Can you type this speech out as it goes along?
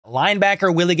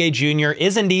linebacker Willie Gay Jr.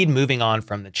 is indeed moving on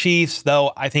from the Chiefs,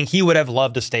 though I think he would have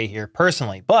loved to stay here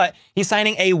personally. But he's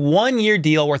signing a one-year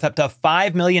deal worth up to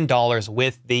 $5 million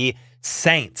with the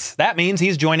Saints. That means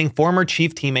he's joining former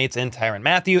Chief teammates in Tyrann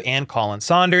Mathieu and Colin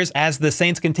Saunders as the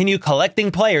Saints continue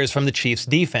collecting players from the Chiefs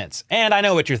defense. And I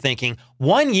know what you're thinking.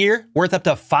 1 year worth up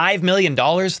to $5 million?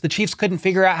 The Chiefs couldn't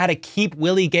figure out how to keep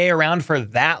Willie Gay around for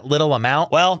that little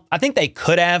amount? Well, I think they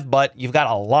could have, but you've got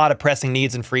a lot of pressing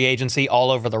needs in free agency all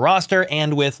over the roster,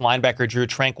 and with linebacker Drue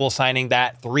Tranquill signing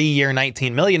that 3-year,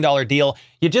 $19 million deal,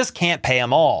 you just can't pay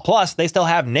them all. Plus, they still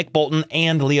have Nick Bolton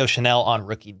and Leo Chenal on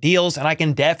rookie deals, and I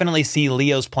can definitely see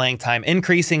Leo's playing time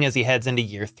increasing as he heads into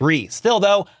year 3. Still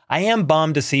though, I am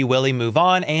bummed to see Willie move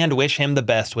on and wish him the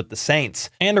best with the Saints.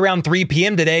 And around 3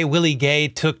 p.m. today, Willie Gay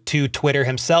took to Twitter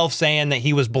himself saying that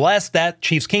he was blessed that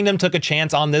Chiefs Kingdom took a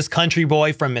chance on this country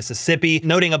boy from Mississippi,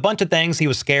 noting a bunch of things. He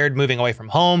was scared moving away from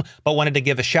home, but wanted to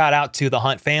give a shout out to the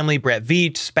Hunt family, Brett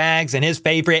Veach, Spags, and his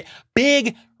favorite,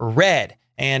 Big Red.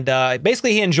 And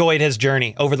basically, he enjoyed his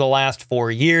journey over the last 4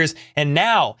 years. And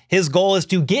now his goal is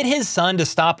to get his son to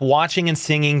stop watching and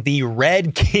singing the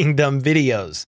Red Kingdom videos.